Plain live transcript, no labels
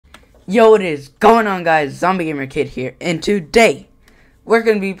Yo, what is going on, guys? Zombie Gamer Kid here, and today we're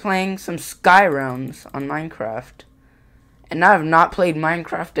gonna be playing some Skyrealms on Minecraft. And I have not played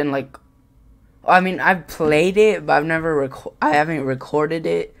Minecraft in I've played it, but I haven't recorded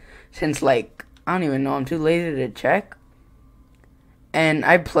it since I don't even know. I'm too lazy to check. And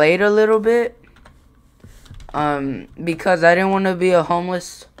I played a little bit, because I didn't want to be a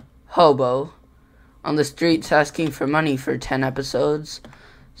homeless hobo on the streets asking for money for 10 episodes.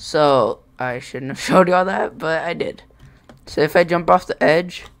 So, I shouldn't have showed y'all that, but I did. So, if I jump off the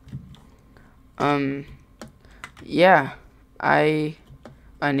edge, yeah, I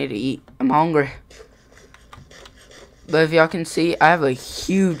need to eat. I'm hungry. But if y'all can see, I have a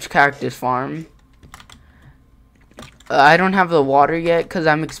huge cactus farm. I don't have the water yet, because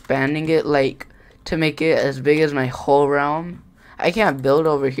I'm expanding it, to make it as big as my whole realm. I can't build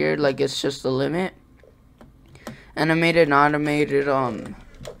over here, it's just the limit. And I made an automated,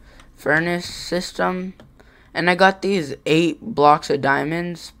 furnace system, and I got these 8 blocks of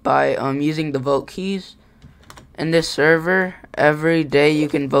diamonds by using the vote keys. In this server, every day you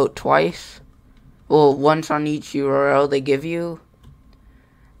can vote twice, well, once on each URL they give you.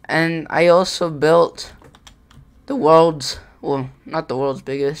 And I also built the world's, well, not the world's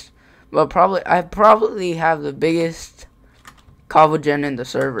biggest, but I probably have the biggest COBBLE gen in the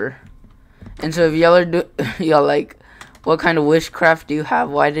server. And so if y'all are y'all what kind of witchcraft do you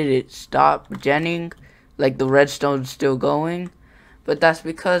have? Why did it stop genning? The redstone's still going. But that's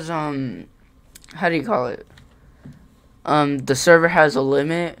because, how do you call it? The server has a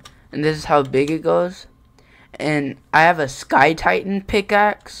limit, and this is how big it goes. And I have a Sky Titan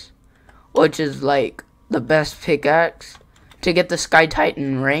pickaxe, which is, the best pickaxe. To get the Sky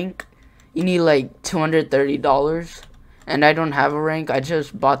Titan rank, you need, $230. And I don't have a rank. I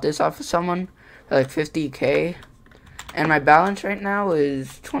just bought this off of someone for, 50K. And my balance right now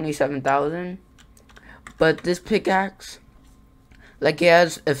is 27,000. But this pickaxe, it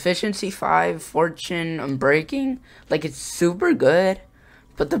has efficiency 5, fortune, and breaking. It's super good.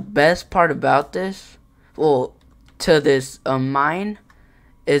 But the best part about this, well, to this mine,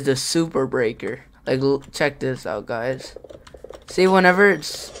 is the super breaker. Check this out, guys. See, whenever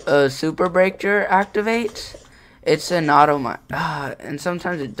it's a super breaker activates, it's an auto mine. And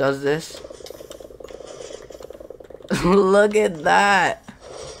sometimes it does this. Look at that.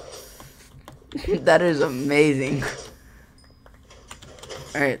 That is amazing.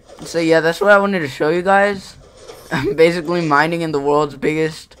 Alright, so yeah, that's what I wanted to show you guys. I'm basically mining in the world's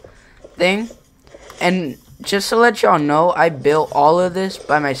biggest thing. And just to let y'all know, I built all of this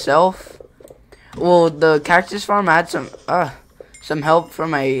by myself. Well, the cactus farm, I had some help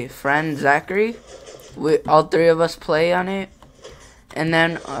from my friend Zachary. All 3 of us play on it. And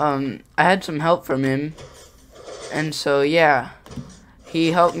then I had some help from him. And so, yeah,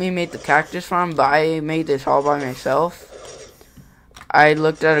 he helped me make the cactus farm, but I made this all by myself. I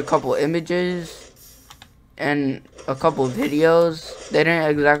looked at a couple images and a couple videos. They didn't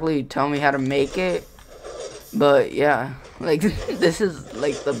exactly tell me how to make it, but yeah, this is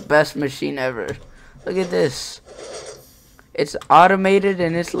the best machine ever. Look at this. It's automated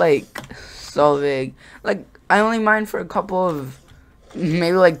and it's so big. I only mined for a couple of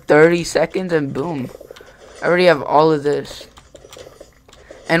maybe 30 seconds and boom. I already have all of this.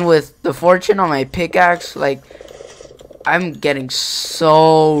 And with the fortune on my pickaxe, I'm getting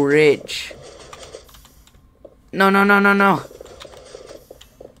so rich. No.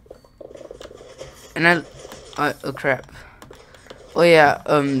 And oh crap. Oh yeah,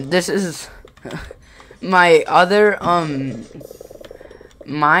 this is my other,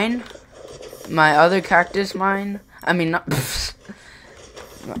 mine. My other cactus mine. I mean, not...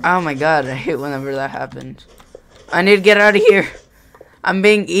 Oh my god, I hate whenever that happens. I need to get out of here. I'm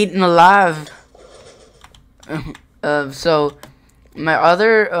being eaten alive. So, my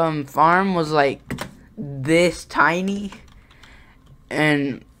other farm was this tiny.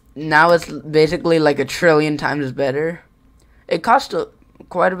 And now it's basically a trillion times better. It cost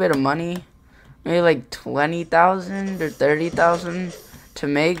quite a bit of money. Maybe 20,000 or 30,000 to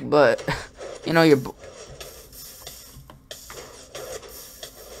make. But, you know,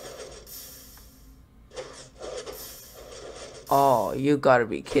 oh, you gotta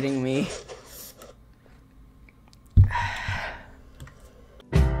be kidding me.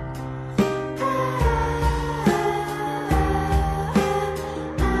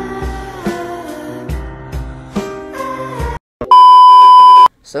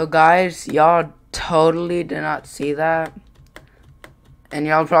 So guys, y'all totally did not see that. And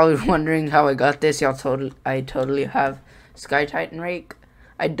y'all probably wondering how I got this. I totally have Sky Titan rake.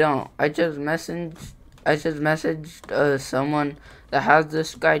 I don't. I just messaged someone that has the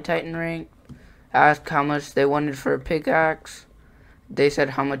Sky Titan rank. I asked how much they wanted for a pickaxe. They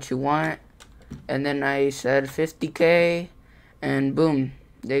said how much you want, and then I said 50k, and boom,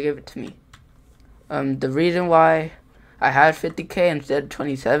 they gave it to me. The reason why I had 50k instead of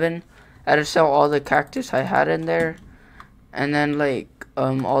 27, I had to sell all the cactus I had in there, and then like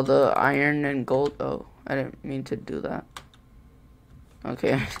all the iron and gold. Oh, I didn't mean to do that.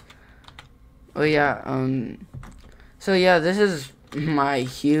 Okay. Oh yeah. So yeah, this is my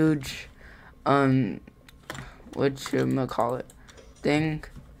huge whatchamacallit thing,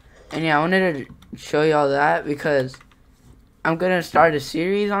 and yeah, I wanted to show y'all that because I'm gonna start a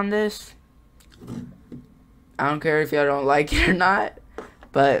series on this. I don't care if y'all don't like it or not,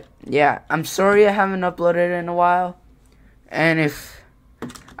 but yeah, I'm sorry I haven't uploaded in a while, and if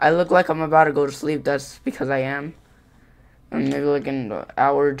I look like I'm about to go to sleep, that's because I am. Maybe like in an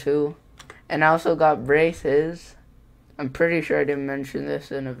hour or two. And I also got braces. I'm pretty sure I didn't mention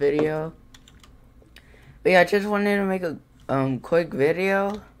this in a video. But yeah, I just wanted to make a quick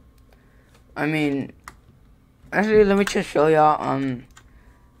video. I mean, actually, let me just show y'all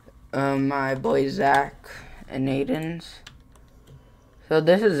my boy Zach and Aiden's. So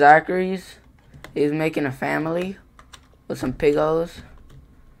this is Zachary's. He's making a family with some pigos.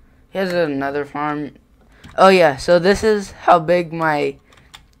 He has another farm. Oh yeah, so this is how big my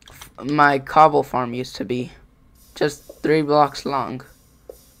cobble farm used to be. Just 3 blocks long.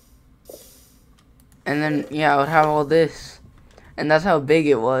 And then yeah, I would have all this. And that's how big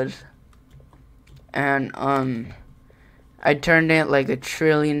it was. And I turned it like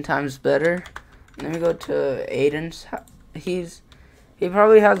 1,000,000,000 times better. Let me go to Aiden's. He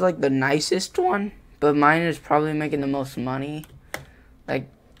probably has like the nicest one, but mine is probably making the most money. Like,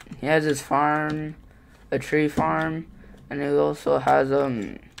 he has his farm, a tree farm, and he also has a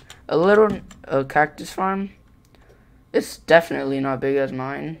little cactus farm. It's definitely not big as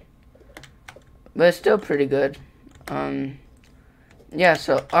mine, but it's still pretty good. Yeah,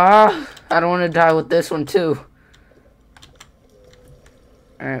 so I don't want to die with this one too.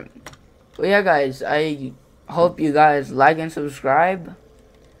 Alright, well yeah guys, I hope you guys like and subscribe.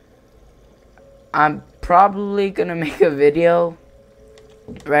 I'm probably gonna make a video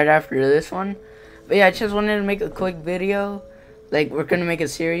right after this one, but yeah, I just wanted to make a quick video. Like, we're gonna make a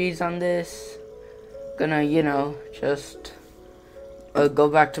series on this. Gonna, you know, just go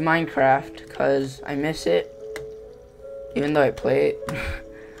back to Minecraft because I miss it, even though I play it.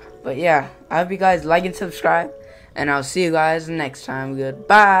 But yeah, I hope you guys like and subscribe, and I'll see you guys next time.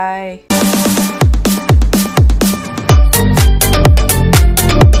 Goodbye.